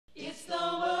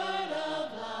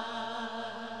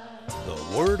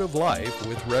Word of Life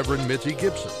with Reverend Mitzi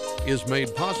Gibson is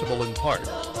made possible in part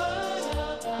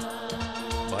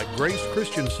by Grace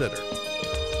Christian Center,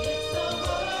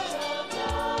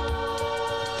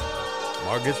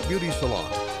 Margaret's Beauty Salon,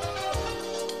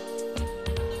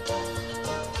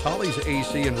 Holly's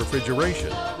AC and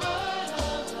Refrigeration,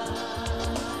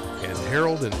 and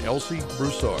Harold and Elsie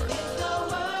Broussard.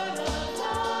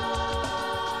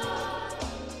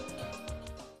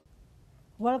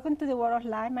 Welcome to the Word of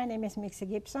Life. My name is Mitzi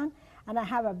Gibson, and I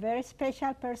have a very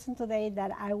special person today that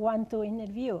I want to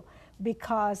interview,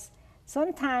 because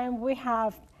sometimes we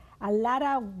have a lot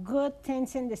of good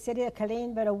things in the city of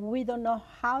Killeen, but we don't know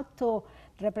how to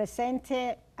represent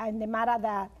it in the matter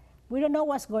that we don't know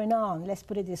what's going on, let's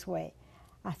put it this way.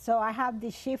 So I have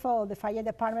the chief of the fire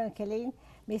department of Killeen,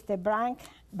 Mr. Brank,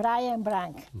 Brian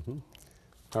Brank.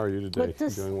 How are you today? You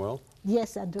doing well?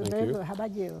 Yes, I'm doing very you. good. How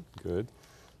about you? Good.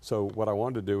 So what I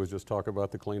wanted to do is just talk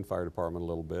about the Killeen Fire Department a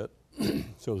little bit,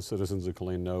 so the citizens of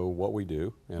Killeen know what we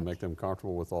do and make them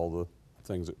comfortable with all the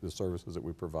things, the services that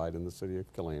we provide in the city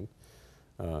of Killeen.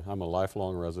 I'm a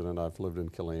lifelong resident. I've lived in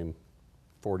Killeen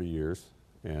 40 years,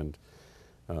 and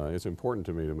it's important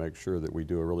to me to make sure that we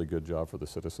do a really good job for the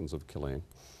citizens of Killeen.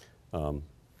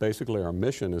 Basically, our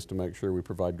mission is to make sure we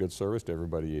provide good service to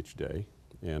everybody each day.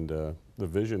 And the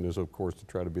vision is, of course, to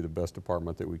try to be the best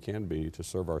department that we can be to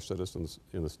serve our citizens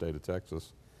in the state of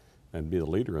Texas and be the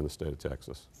leader in the state of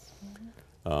Texas.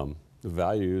 The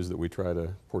values that we try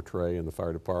to portray in the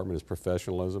fire department is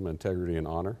professionalism, integrity, and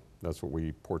honor. That's what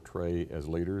we portray as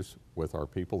leaders with our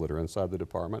people that are inside the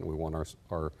department, and we want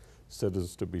our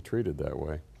citizens to be treated that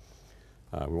way.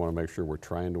 We want to make sure we're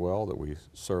trained well, that we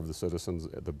serve the citizens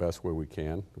the best way we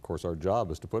can. Of course, our job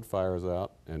is to put fires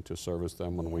out and to service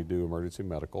them when we do emergency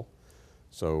medical.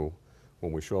 So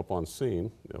when we show up on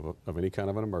scene of any kind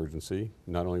of an emergency,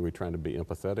 not only are we trying to be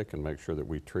empathetic and make sure that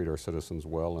we treat our citizens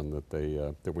well and that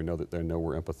that we know that they know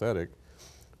we're empathetic,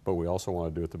 but we also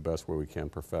want to do it the best way we can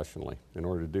professionally. In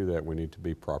order to do that, we need to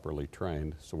be properly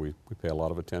trained. So we pay a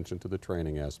lot of attention to the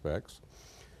training aspects.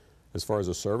 As far as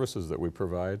the services that we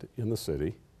provide in the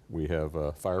city, we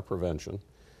have fire prevention.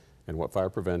 And what fire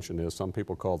prevention is, some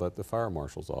people call that the fire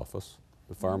marshal's office.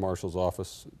 The fire marshal's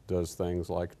office does things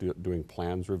like doing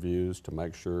plans reviews to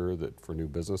make sure that for new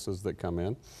businesses that come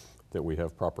in, that we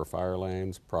have proper fire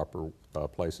lanes, proper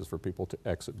places for people to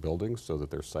exit buildings so that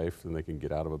they're safe and they can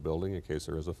get out of a building in case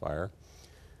there is a fire.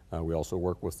 We also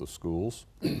work with the schools,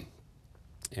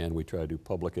 and we try to do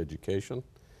public education.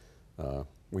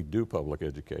 We do public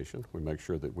education. We make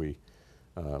sure that we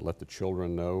let the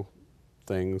children know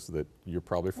things that you're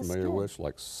probably familiar with,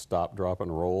 like stop, drop,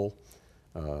 and roll,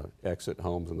 exit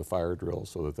homes in the fire drills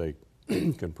so that they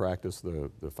can practice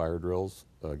the fire drills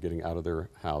getting out of their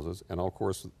houses. And of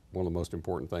course, one of the most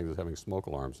important things is having smoke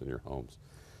alarms in your homes.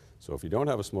 So if you don't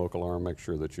have a smoke alarm, make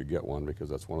sure that you get one, because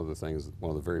that's one of the things, one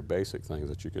of the very basic things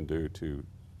that you can do to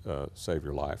save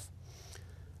your life.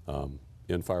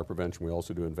 In fire prevention, we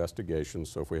also do investigations.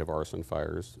 So if we have arson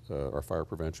fires, our Fire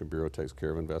Prevention Bureau takes care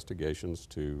of investigations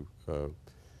to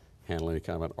handle any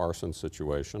kind of an arson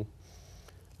situation.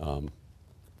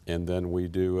 And then we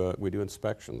do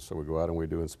inspections. So we go out and we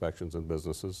do inspections in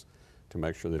businesses to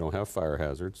make sure they don't have fire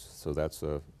hazards. So that's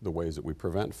the ways that we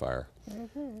prevent fire.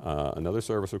 Another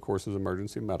service, of course, is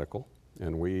emergency medical.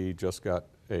 And we just got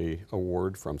an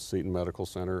award from Seton Medical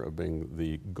Center of being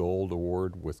the Gold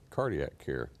Award with cardiac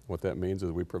care. What that means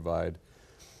is we provide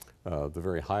the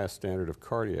very highest standard of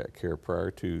cardiac care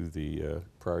prior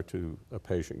to a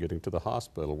patient getting to the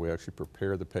hospital. We actually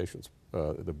prepare the patients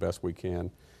the best we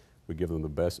can. We give them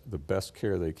the best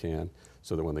care they can,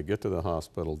 so that when they get to the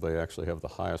hospital, they actually have the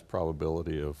highest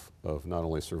probability of not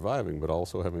only surviving, but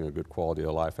also having a good quality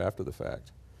of life after the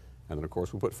fact. And then, of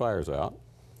course, we put fires out,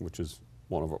 which is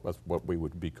that's what we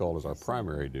would be called as our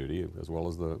primary duty, as well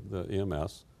as the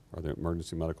EMS, or the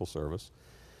Emergency Medical Service.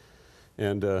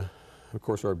 And of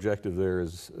course, our objective there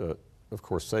is, of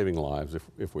course, saving lives.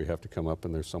 If we have to come up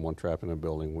and there's someone trapped in a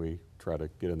building, we try to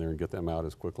get in there and get them out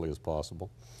as quickly as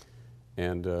possible.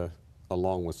 And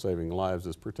along with saving lives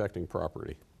is protecting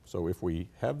property. So if we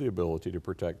have the ability to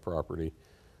protect property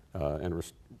and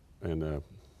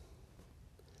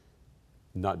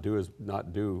not do as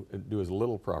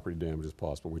little property damage as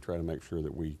possible, we try to make sure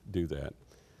that we do that.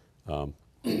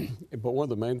 But one of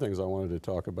the main things I wanted to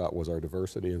talk about was our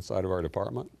diversity inside of our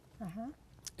department.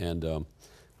 And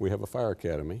we have a fire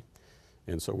academy,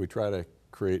 and so we try to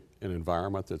create an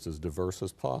environment that's as diverse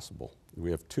as possible.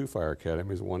 We have two fire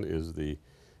academies. One is the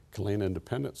Killeen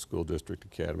Independent School District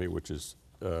Academy, which is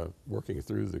working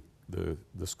through the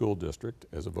school district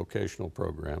as a vocational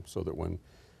program, so that when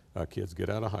Kids get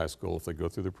out of high school. If they go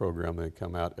through the program, they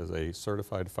come out as a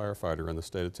certified firefighter in the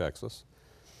state of Texas.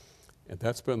 And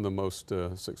that's been the most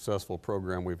successful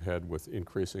program we've had with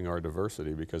increasing our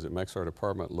diversity, because it makes our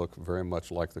department look very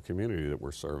much like the community that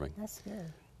we're serving. That's good.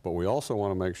 But we also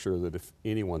want to make sure that if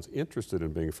anyone's interested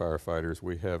in being firefighters,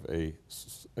 we have a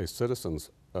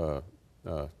citizens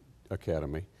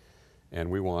academy, and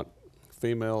we want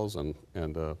females and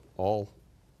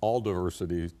all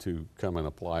diversity to come and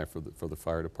apply for the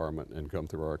fire department and come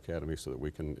through our academy so that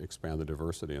we can expand the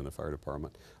diversity in the fire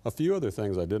department. A few other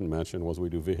things I didn't mention was we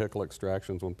do vehicle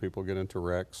extractions when people get into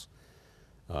wrecks.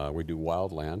 We do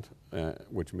wildland,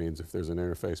 which means if there's an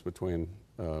interface between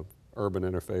urban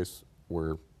interface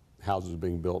where houses are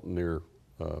being built near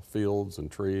fields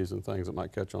and trees and things that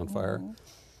might catch on fire,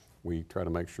 we try to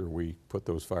make sure we put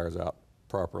those fires out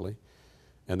properly.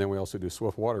 And then we also do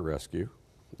swift water rescue.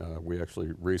 We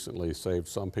actually recently saved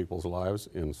some people's lives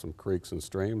in some creeks and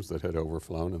streams that had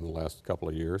overflown in the last couple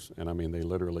of years. And I mean, they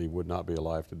literally would not be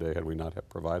alive today had we not have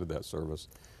provided that service.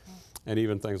 And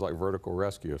even things like vertical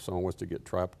rescue. If someone was to get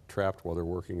trapped while they're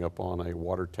working up on a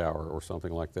water tower or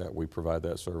something like that, we provide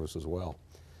that service as well.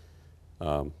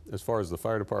 As far as the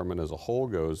fire department as a whole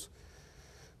goes,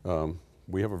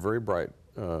 we have a very bright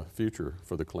future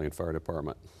for the Killeen Fire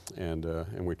Department. And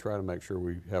we try to make sure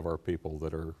we have our people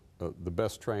that are the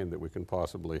best trained that we can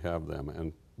possibly have them.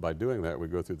 And by doing that, we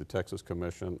go through the Texas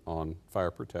Commission on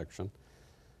Fire Protection.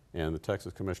 And the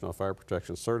Texas Commission on Fire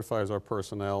Protection certifies our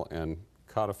personnel and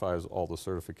codifies all the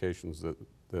certifications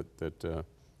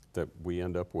that we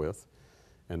end up with.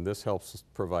 And this helps us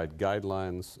provide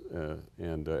guidelines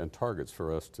and targets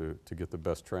for us to get the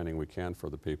best training we can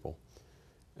for the people.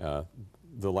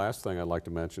 The last thing I'd like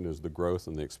to mention is the growth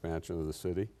and the expansion of the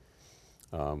city.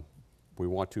 We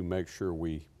want to make sure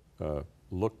we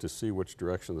look to see which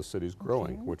direction the city's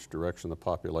growing, which direction the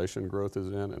population growth is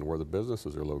in, and where the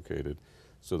businesses are located,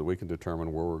 so that we can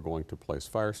determine where we're going to place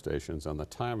fire stations and the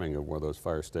timing of where those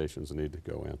fire stations need to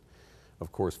go in.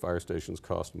 Of course, fire stations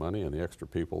cost money, and the extra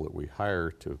people that we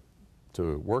hire to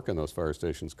work in those fire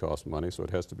stations cost money, so it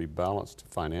has to be balanced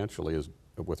financially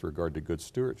with regard to good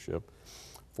stewardship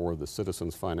for the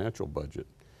citizens' financial budget.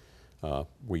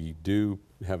 We do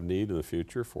have need in the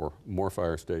future for more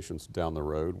fire stations down the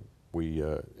road. We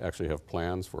actually have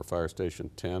plans for Fire Station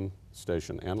 10,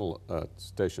 Station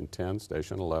 10,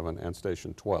 Station 11, and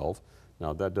Station 12.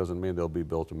 Now, that doesn't mean they'll be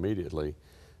built immediately.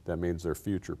 That means they're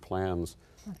future plans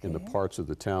in the parts of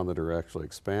the town that are actually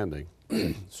expanding.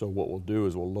 So what we'll do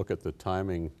is we'll look at the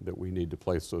timing that we need to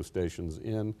place those stations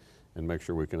in and make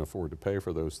sure we can afford to pay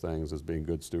for those things as being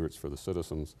good stewards for the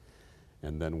citizens.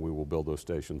 And then we will build those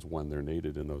stations when they're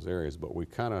needed in those areas. But we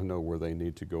kind of know where they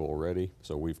need to go already,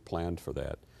 so we've planned for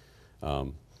that.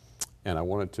 And I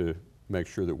wanted to make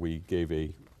sure that we gave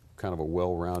a kind of a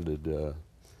well-rounded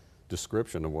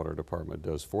description of what our department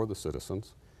does for the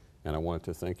citizens. And I wanted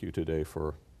to thank you today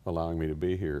for allowing me to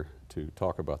be here to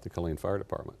talk about the Killeen Fire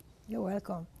Department. You're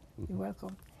welcome. You're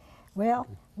welcome. Well,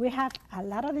 we have a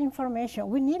lot of information.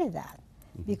 We needed that.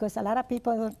 Because a lot of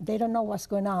people, they don't know what's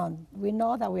going on. We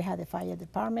know that we have the fire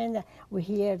department. We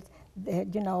hear,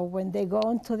 when they go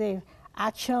into the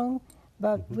action,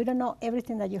 but we don't know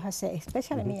everything that you have said,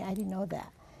 especially me, I didn't know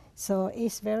that. So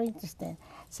it's very interesting.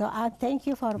 So I thank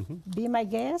you for being my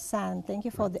guest, and thank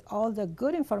you for all the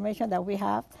good information that we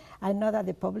have. I know that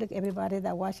the public, everybody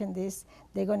that watching this,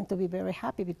 they're going to be very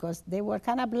happy because they were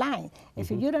kind of blind. If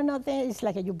you don't know things, it's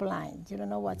like you're blind. You don't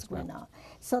know what's going on.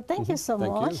 So thank you so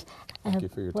much. Thank you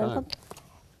for your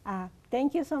time.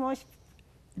 Thank you so much.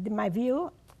 My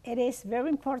view, it is very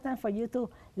important for you to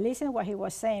listen to what he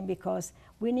was saying, because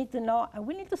we need to know and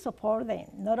we need to support them,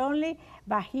 not only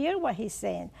by hear what he's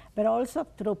saying, but also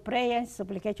through prayer and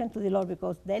supplication to the Lord,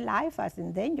 because their life is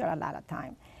in danger a lot of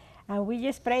time. And we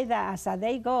just pray that as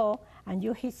they go and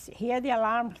you hear the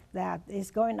alarm that is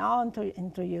going on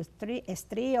into your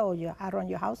street or around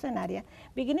your house and area,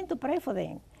 beginning to pray for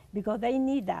them, because they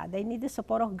need that. They need the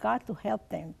support of God to help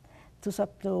them,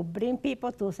 to bring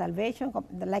people to salvation,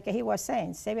 like he was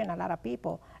saying, saving a lot of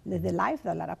people, the life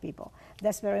of a lot of people.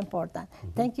 That's very important.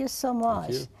 Thank you so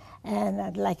much. You.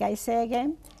 And like I say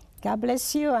again, God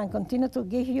bless you and continue to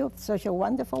give you such a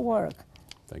wonderful work.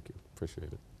 Thank you.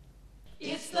 Appreciate it.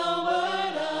 It's the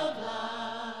Word of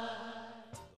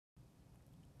Life.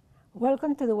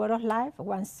 Welcome to the Word of Life.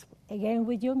 Once again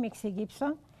with you, Mitzi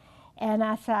Gibson. And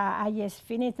as I just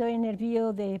finished to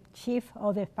interview the chief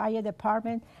of the fire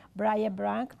department,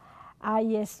 Brank, I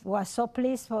just was so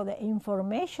pleased for the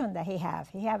information that he has.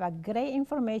 He has a great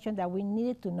information that we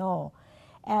needed to know.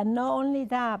 And not only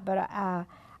that, but I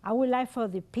would like for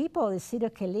the people, the city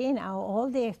of Killeen, all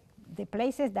the the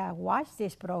places that watch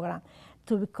this program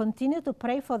to continue to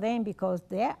pray for them because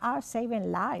they are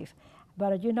saving life.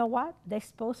 But you know what? They're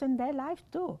exposing their life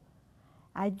too.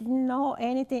 I didn't know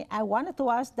anything. I wanted to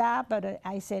ask that, but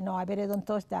I said, no, I better don't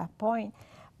touch that point.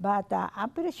 But I'm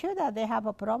pretty sure that they have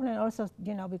a problem also,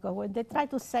 you know, because when they try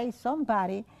to save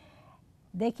somebody,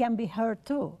 they can be hurt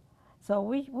too. So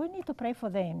we need to pray for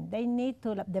them. They need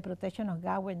the protection of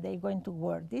God when they're going to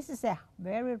work. This is a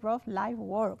very rough life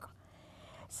work.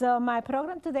 So my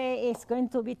program today is going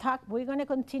to be we're going to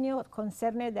continue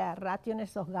concerning the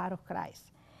righteousness of God of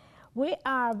Christ. We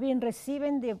are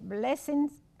receiving the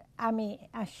blessings,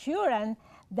 assurance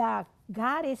that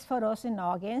God is for us and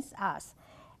not against us.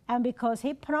 And because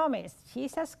he promised,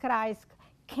 Jesus Christ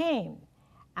came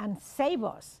and saved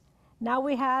us. Now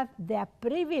we have the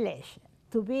privilege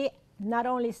to be not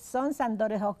only sons and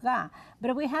daughters of God,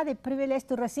 but we have the privilege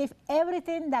to receive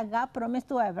everything that God promised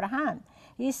to Abraham.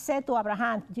 He said to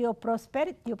Abraham, your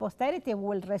posterity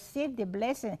will receive the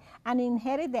blessing and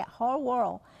inherit the whole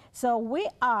world. So we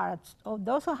are,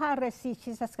 those who have received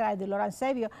Jesus Christ, the Lord and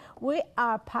Savior, we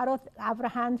are part of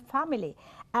Abraham's family.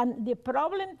 And the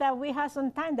problem that we have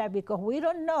sometimes that because we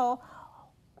don't know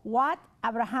what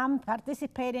Abraham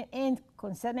participated in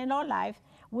concerning our life,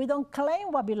 we don't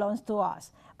claim what belongs to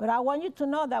us. But I want you to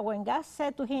know that when God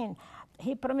said to him,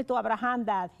 he promised to Abraham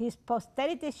that his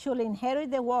posterity should inherit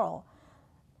the world.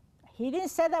 He didn't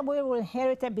say that we will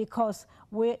inherit it because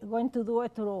we're going to do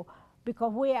it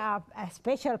because we are a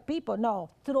special people.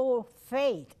 No, through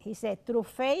faith. He said, through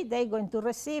faith, they're going to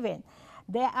receive it.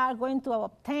 They are going to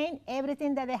obtain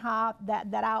everything that they have,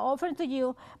 that are offered to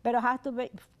you, but it has to be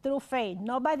through faith,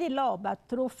 not by the law, but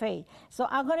through faith. So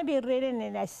I'm going to be reading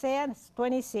in Isaiah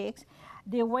 26,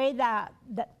 the way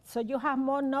so you have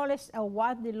more knowledge of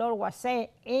what the Lord was saying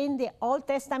in the Old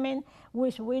Testament,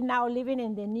 which we're now living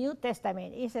in the New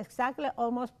Testament. It's exactly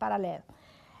almost parallel.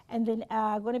 And then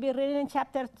I'm going to be reading in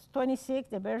chapter 26,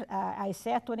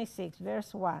 Isaiah 26,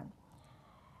 verse 1.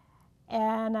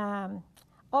 And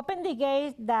open the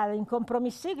gates that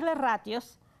incompromisibly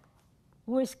righteous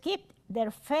will keep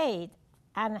their faith,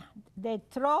 and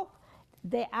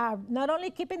they are not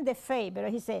only keeping the faith, but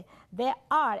he said they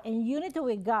are in unity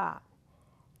with God.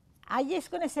 I'm just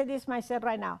going to say this myself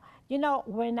right now. You know,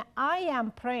 when I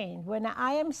am praying, when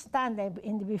I am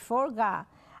standing before God,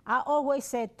 I always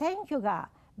say, thank you, God,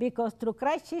 because through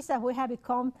Christ Jesus we have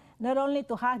become not only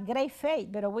to have great faith,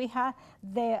 but we have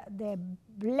the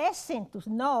blessing to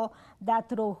know that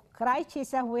through Christ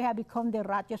Jesus we have become the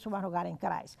righteous one of God in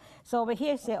Christ. So over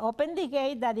here it says, open the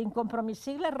gate that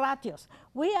incompromisibly righteous.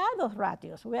 We are those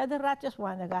righteous. We are the righteous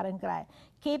one of God in Christ.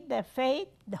 Keep the faith,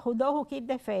 those who keep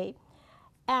the faith,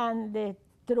 and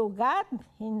through God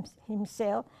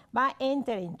himself by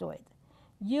entering into it.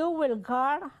 You will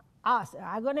guard us.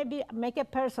 I'm going to make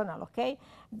it personal, okay?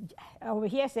 Over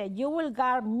here it says, you will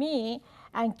guard me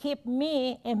and keep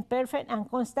me in perfect and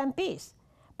constant peace.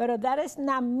 But that is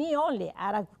not me only.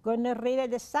 I'm going to read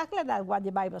it exactly that's what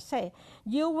the Bible says.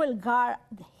 You will guard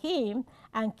him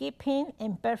and keep him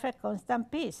in perfect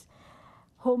constant peace,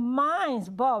 whose minds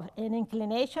both in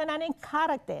inclination and in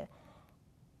character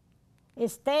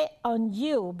stay on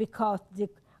you, because they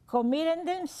committing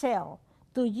themselves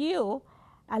to you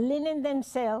and leaning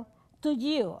themselves to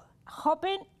you,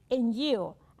 hoping in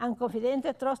you, and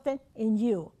confidently trusting in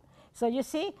you. So you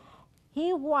see,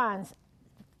 he wants,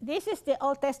 this is the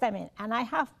Old Testament, and I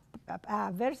have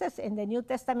verses in the New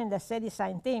Testament that say the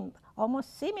same thing,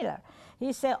 almost similar.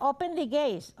 He said, open the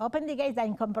gates that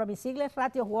incompromisibly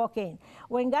righteous walk in.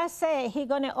 When God said he's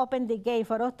going to open the gate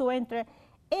for us to enter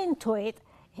into it,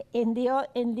 in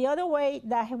the other way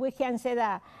that we can say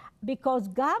that, because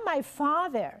God, my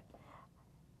Father,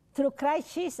 through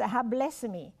Christ Jesus, has blessed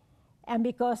me. And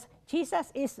because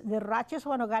Jesus is the righteous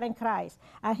one of God in Christ,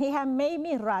 and he has made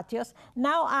me righteous,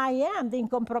 now I am the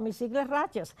incompromisibly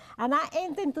righteous. And I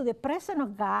enter into the presence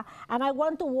of God, and I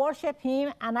want to worship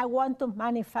him, and I want to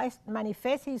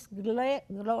manifest his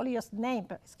glorious name,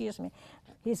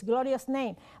 his glorious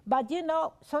name. But you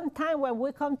know, sometimes when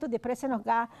we come to the presence of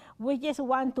God, we just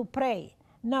want to pray.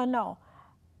 No.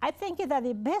 I think that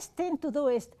the best thing to do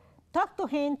is talk to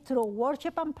him through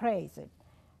worship and praise.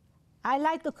 I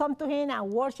like to come to him and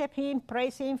worship him,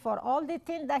 praise him for all the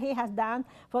things that he has done,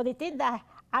 for the things that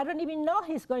I don't even know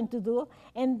he's going to do.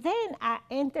 And then I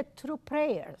enter through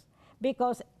prayers.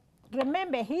 Because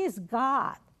remember, he is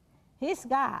God. He's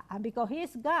God. And because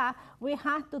he's God, we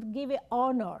have to give it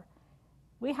honor.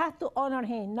 We have to honor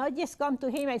him, not just come to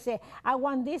him and say, I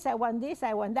want this, I want this,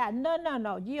 I want that.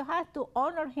 No. You have to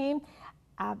honor him,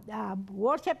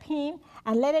 worship him,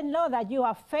 and let him know that you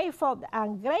are faithful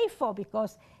and grateful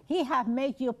because He has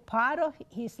made you part of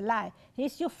his life.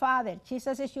 He's your father.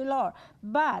 Jesus is your Lord.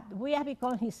 But we have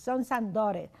become his sons and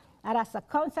daughters. And as a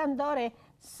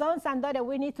sons and daughters,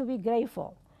 we need to be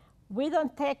grateful. We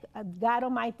don't take God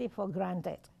Almighty for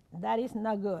granted. That is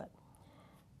not good.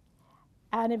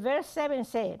 And in verse 7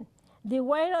 said, the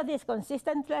way of this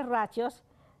consistently righteous,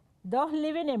 those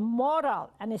living in moral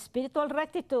and spiritual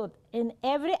rectitude in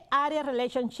every area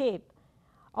relationship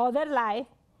of their life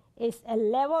is a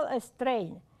level of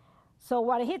strain. So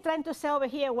what he's trying to say over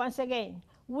here, once again,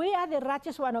 we are the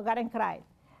righteous one of God in Christ.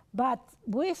 But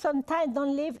we sometimes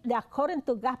don't live according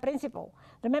to God's principle.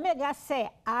 Remember, God said,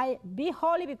 be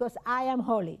holy because I am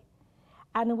holy.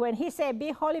 And when he said, be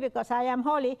holy because I am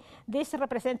holy, this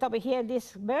represents over here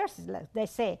this verse. They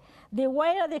say, the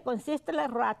way of the consistently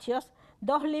righteous,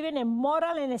 those living in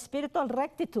moral and spiritual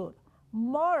rectitude.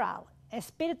 Moral,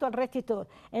 spiritual rectitude.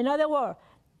 In other words,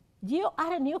 you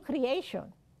are a new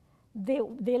creation.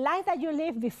 The life that you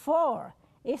lived before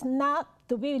is not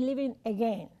to be living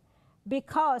again.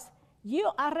 Because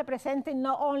you are representing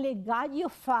not only God, your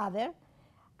Father,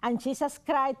 and Jesus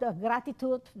Christ of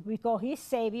gratitude because he's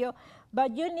Savior,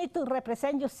 but you need to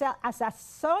represent yourself as a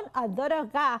son and daughter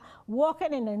of God,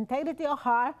 walking in integrity of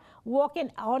heart, walking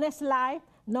honest life,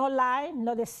 no lie,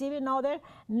 no deceiving others,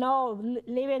 no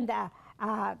living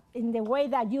in the way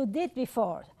that you did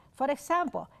before. For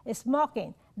example,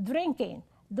 smoking, drinking,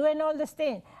 doing all these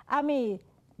things. I mean,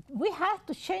 we have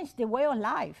to change the way of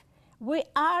life. We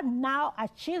are now a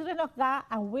children of God,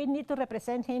 and we need to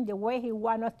represent him the way he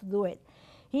wants us to do it.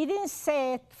 He didn't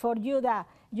say for you that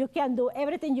you can do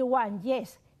everything you want.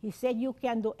 Yes, he said you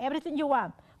can do everything you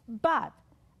want, but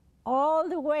all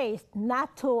the ways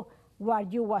not to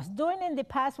what you was doing in the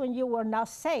past when you were not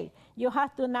saved. You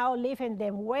have to now live in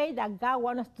the way that God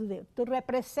wants us to do, to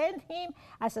represent him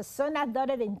as a son and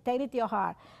daughter, the integrity of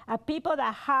heart, a people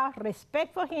that have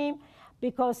respect for him,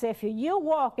 because if you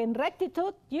walk in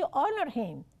rectitude, you honor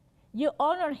him. You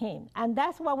honor him, and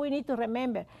that's what we need to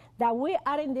remember, that we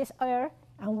are in this earth,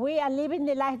 and we are living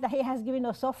the life that he has given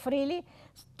us so freely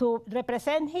to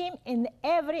represent him in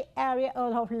every area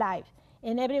of life,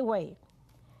 in every way.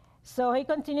 So he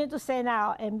continued to say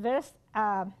now, in verse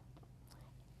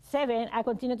 7, I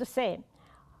continue to say,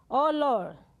 oh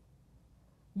Lord,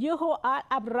 you who are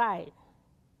upright,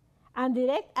 and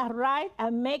direct aright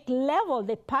and make level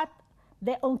the path,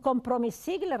 the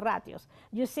uncompromisibly righteous.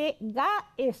 You see, God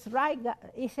is right, God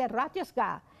is a righteous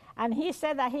God, and he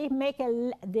said that he make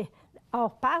our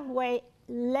pathway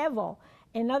level.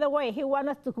 In other words, he wants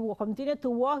us to continue to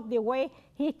walk the way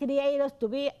he created us to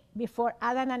be before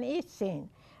Adam and Eve sinned.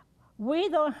 We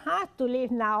don't have to live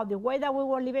now the way that we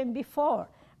were living before.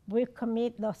 We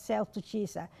commit ourselves to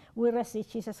Jesus. We receive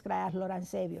Jesus Christ as Lord and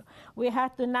Savior. We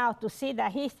have to now to see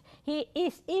that he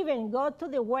is even go to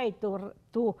the way to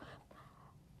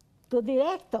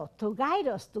direct us, to guide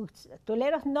us, to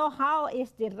let us know how is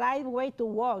the right way to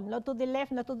walk, not to the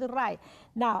left, not to the right.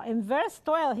 Now, in verse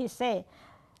 12, he said,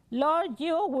 Lord,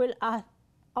 you will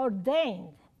ordain.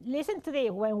 Listen to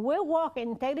this. When we walk in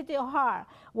integrity of heart,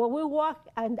 when we walk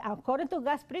and according to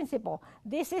God's principle,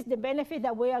 this is the benefit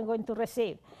that we are going to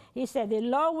receive. He said, the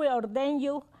Lord will ordain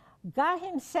you. God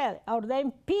himself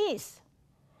ordain peace,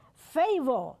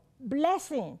 favor,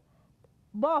 blessing,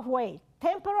 both ways.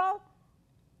 Temporal,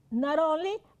 not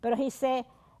only, but he said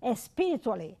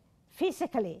spiritually,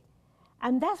 physically.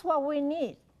 And that's what we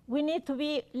need. We need to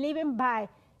be living by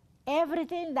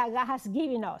everything that God has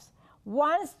given us.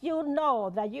 Once you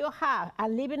know that you have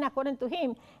and living according to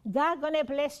him, God's going to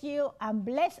bless you and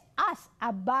bless us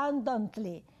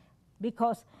abundantly.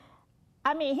 Because,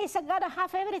 I mean, he's a God that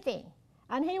has everything.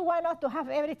 And he wants us to have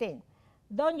everything.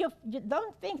 Don't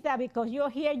think that because you're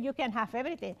here, you can have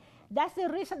everything. That's the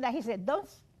reason that he said,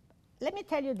 let me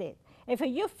tell you this. If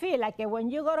you feel like when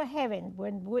you go to heaven,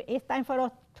 it's time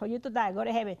for you to die, go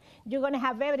to heaven, you're going to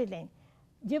have everything.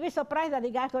 You'll be surprised that the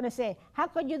guy's going to say, how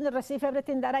could you receive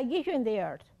everything that I give you in the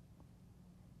earth?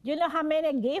 You know how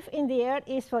many gifts in the earth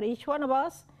is for each one of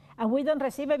us? And we don't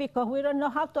receive it because we don't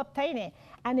know how to obtain it.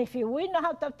 And if we know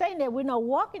how to obtain it, we not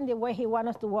walk in the way he wants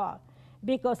us to walk.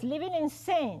 Because living in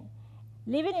sin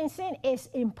is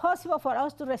impossible for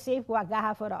us to receive what God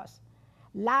has for us.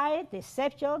 Lie,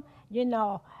 deception,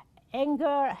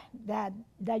 anger, that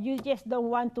you just don't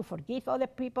want to forgive other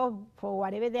people for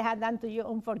whatever they have done to you.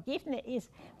 Unforgiveness is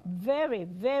very,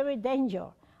 very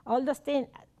dangerous. All those things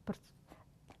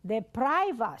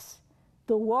deprive us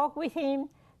to walk with him,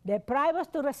 deprive us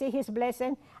to receive his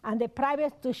blessing, and deprive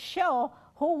us to show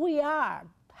who we are,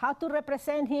 how to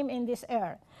represent him in this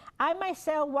earth. I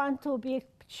myself want to be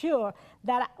sure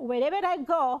that wherever I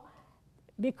go,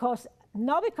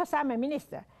 not because I'm a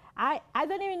minister, I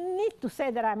don't even need to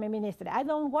say that I'm a minister. I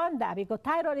don't want that because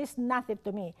title is nothing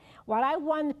to me. What I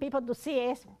want people to see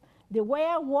is the way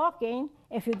I'm walking.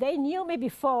 If they knew me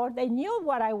before, they knew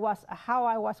what I was, how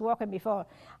I was walking before.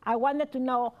 I wanted to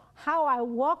know how I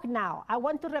walk now. I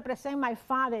want to represent my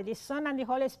Father, the Son, and the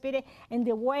Holy Spirit in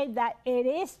the way that it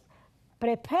is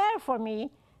prepared for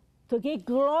me to give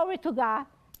glory to God,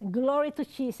 glory to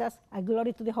Jesus, and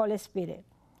glory to the Holy Spirit.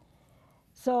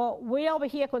 So we over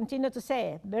here continue to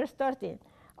say, verse 13,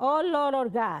 "O Lord our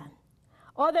God,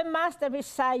 other master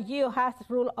beside you has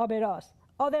ruled over us."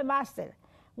 Other master.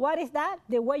 What is that?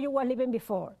 The way you were living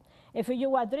before. If you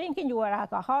were drinking, you were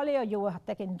alcoholic, or you were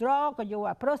taking drugs, or you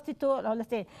were a prostitute, all the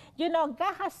things. You know,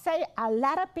 God has saved a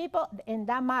lot of people in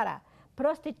that matter.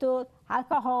 Prostitute,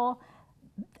 alcohol,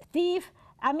 thief.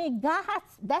 I mean, God has,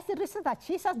 that's the reason that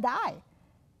Jesus died.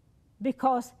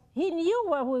 Because he knew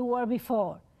where we were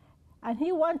before. And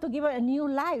he wanted to give us a new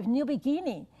life, new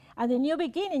beginning. And the new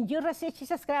beginning, you receive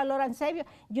Jesus Christ, Lord and Savior.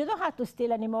 You don't have to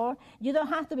steal anymore. You don't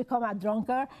have to become a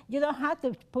drunkard. You don't have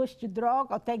to push the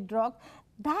drug or take drugs.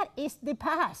 That is the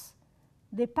past.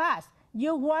 The past.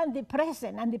 You want the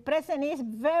present, and the present is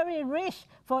very rich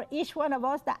for each one of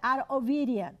us that are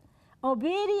obedient.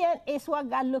 Obedient is what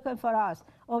God is looking for us.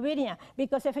 Obedient.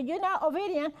 Because if you're not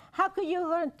obedient, how could you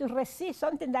going to receive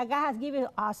something that God has given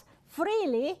us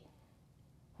freely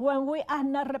when we are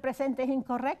not representing him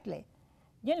correctly?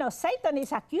 You know, Satan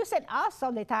is accusing us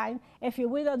all the time if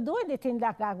we don't do anything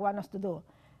that God wants us to do.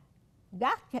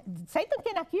 Satan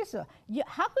can accuse us.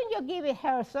 How can you give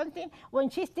her something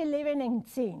when she's still living in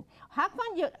sin? How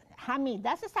can you, I mean,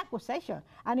 that's his accusation,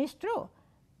 and it's true.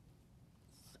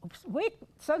 We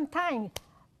sometimes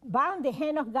bound the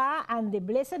hand of God and the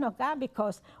blessing of God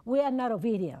because we are not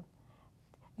obedient.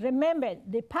 Remember,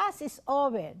 the past is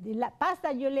over. The past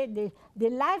that you live, the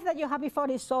life that you had before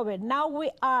is over. Now we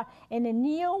are in a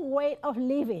new way of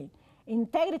living.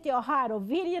 Integrity of heart,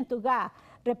 obedient to God,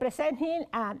 represent him,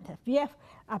 and be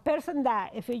a person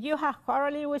that if you have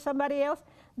quarreling with somebody else,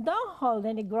 don't hold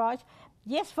any grudge.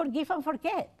 Just forgive and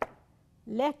forget.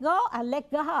 Let go and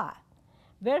let God.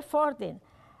 Verse 14.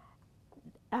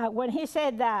 When he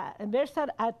said that, verse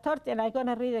 13, I'm going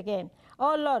to read again.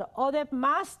 "Oh Lord, other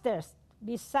masters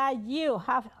beside you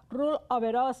have ruled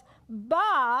over us,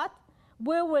 but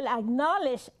we will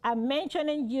acknowledge and mention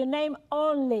in your name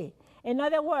only." In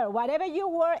other words, whatever you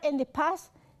were in the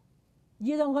past,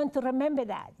 you don't going to remember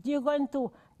that. You're going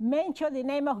to mention the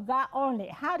name of God only.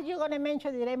 How are you going to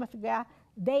mention the name of God?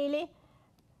 Daily,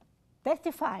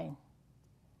 testifying,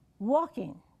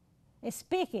 walking,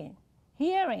 speaking,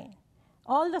 hearing,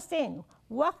 all the things.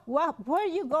 Where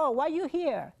you go, what you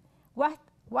hear,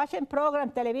 watching program,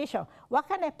 television. What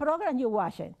kind of program you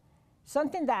watching?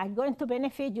 Something that is going to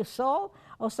benefit your soul,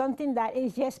 or something that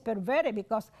is just perverted?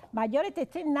 Because majority of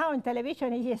things now in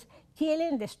television is just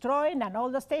killing, destroying, and all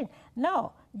those things.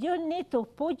 No, you need to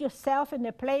put yourself in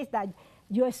a place that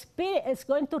your spirit is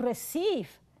going to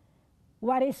receive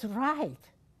what is right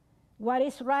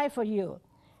for you.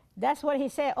 That's what he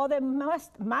said. Other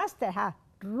master have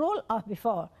ruled us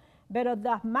before. But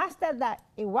the master that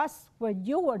it was when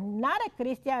you were not a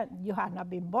Christian, you had not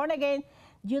been born again,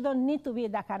 you don't need to be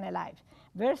that kind of life.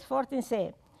 Verse 14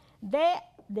 says,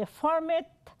 the former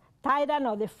tyrant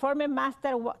or the former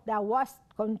master that was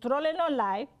controlling our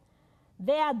life,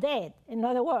 they are dead. In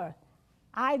other words,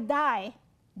 I die,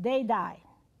 they die.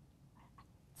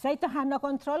 Satan had no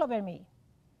control over me.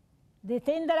 The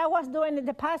thing that I was doing in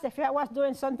the past, if I was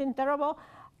doing something terrible,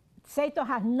 Satan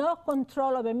has no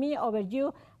control over me, over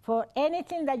you, for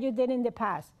anything that you did in the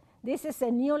past. This is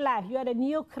a new life. You are a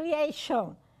new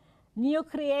creation. New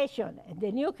creation.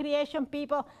 The new creation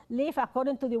people live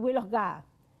according to the will of God.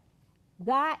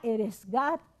 God, it is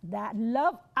God that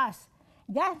loves us.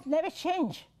 God never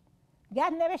changed.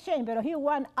 God never changed, but he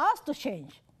wants us to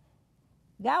change.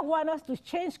 God wants us to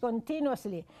change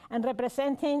continuously and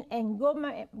represent him in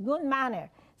good manner.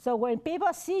 So when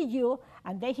people see you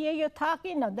and they hear you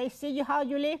talking or they see you how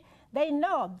you live, they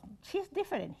know she's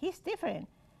different, he's different.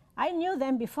 I knew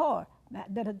them before.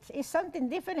 But it's something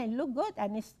different and look good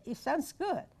and it sounds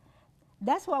good.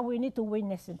 That's what we need to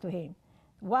witness to him,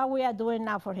 what we are doing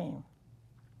now for him.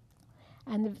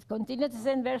 And continue to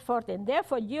say in verse 14,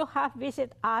 "Therefore you have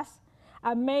visited us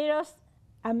and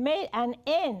made an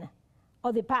end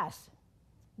of the past."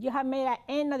 You have made an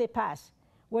end of the past.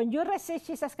 When you receive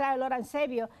Jesus Christ, Lord and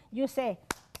Savior, you say,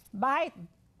 bye,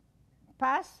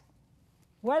 past,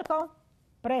 welcome,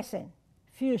 present,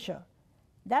 future.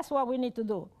 That's what we need to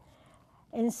do.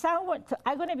 In Psalm,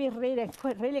 I'm going to be reading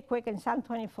really quick in Psalm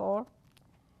 24,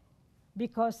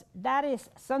 because that is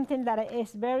something that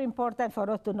is very important for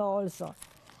us to know also.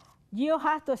 You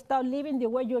have to start living the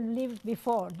way you lived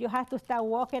before. You have to start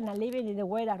walking and living in the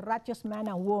way of a righteous man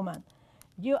and woman.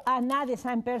 You are not the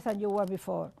same person you were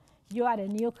before. You are a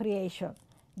new creation.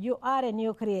 You are a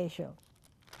new creation.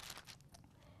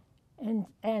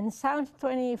 And Psalm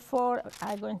 24,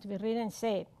 I'm going to be reading,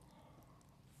 say,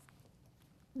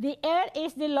 the earth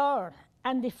is the Lord,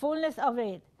 and the fullness of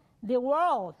it. The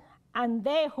world and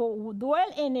they who dwell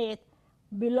in it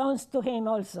belongs to him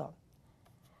also.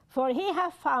 For he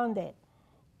has founded.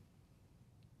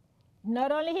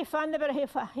 Not only he founded, but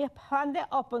he founded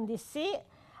upon the sea,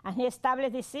 and he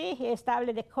established the sea, he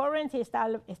established the current, he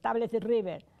established the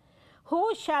river.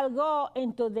 Who shall go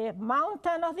into the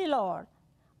mountain of the Lord,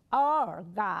 or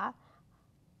God?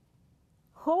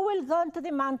 Who will go into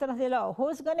the mountain of the Lord?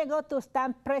 Who's going to go to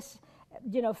stand face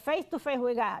to face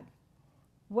with God?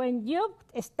 When you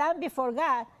stand before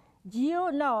God,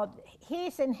 you know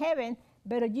he's in heaven,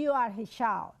 but you are his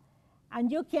child.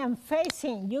 And you can face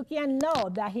him. You can know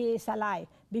that he is alive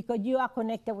because you are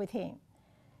connected with him.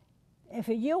 If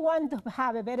you want to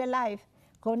have a better life,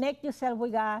 connect yourself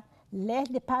with God,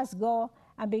 let the past go,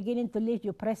 and begin to live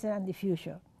your present and the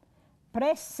future.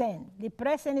 Present. The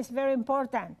present is very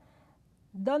important.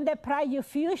 Don't deprive your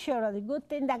future of the good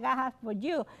thing that God has for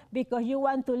you because you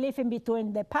want to live in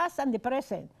between the past and the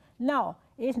present. No,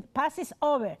 the past is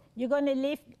over. You're going to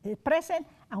live the present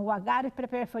and what God has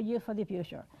prepared for you for the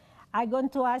future. I'm going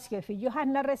to ask you, if you have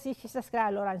not received Jesus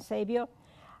Christ, Lord and Savior,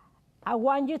 I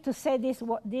want you to say this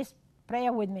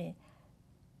prayer with me.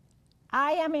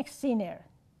 I am a sinner.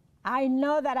 I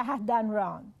know that I have done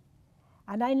wrong.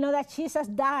 And I know that Jesus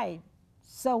died,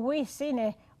 so we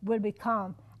sinners will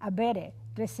become a better.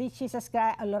 Receive Jesus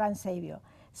Christ, our Lord and Savior.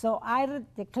 So I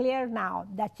declare now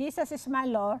that Jesus is my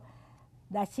Lord,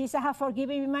 that Jesus has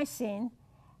forgiven me my sin,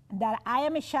 that I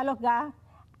am a child of God,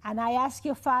 and I ask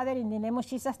you, Father, in the name of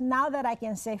Jesus, now that I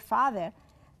can say, Father,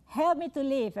 help me to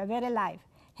live a better life.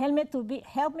 Help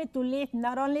me to live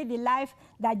not only the life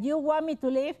that you want me to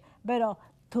live, but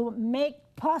to make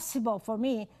possible for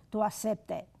me to accept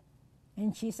it.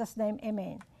 In Jesus' name,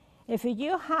 amen. If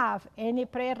you have any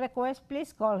prayer request,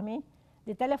 please call me.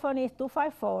 The telephone is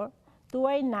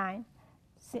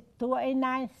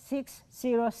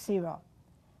 254-289-600.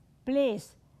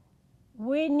 Please,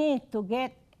 we need to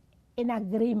get in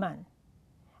agreement.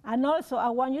 And also, I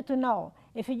want you to know,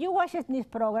 if you watch this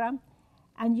program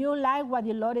and you like what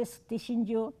the Lord is teaching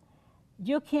you,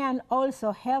 you can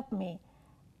also help me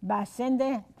by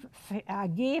sending a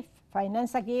gift,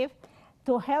 financial gift,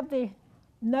 to help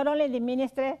not only the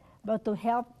ministry, but to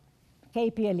help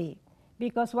KPLE.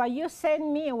 Because what you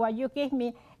send me, what you give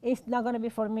me, is not going to be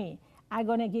for me. I'm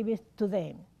going to give it to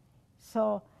them.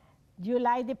 So you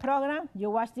like the program, you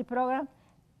watch the program,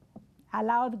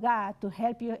 allow God to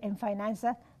help you in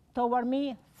finances toward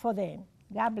me for them.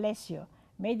 God bless you.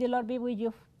 May the Lord be with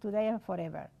you today and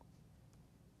forever.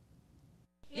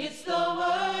 It's the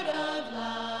Word of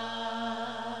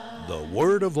Life. The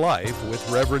Word of Life with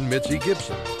Reverend Mitzi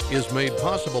Gibson is made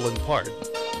possible in part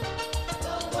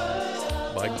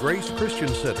by Grace Christian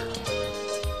Center,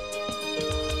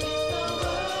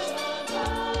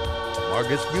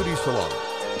 Margaret's Beauty Salon,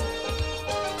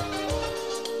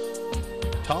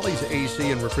 Tolly's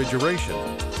AC and Refrigeration,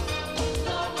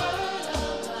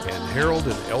 and Harold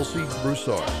and Elsie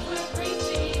Broussard.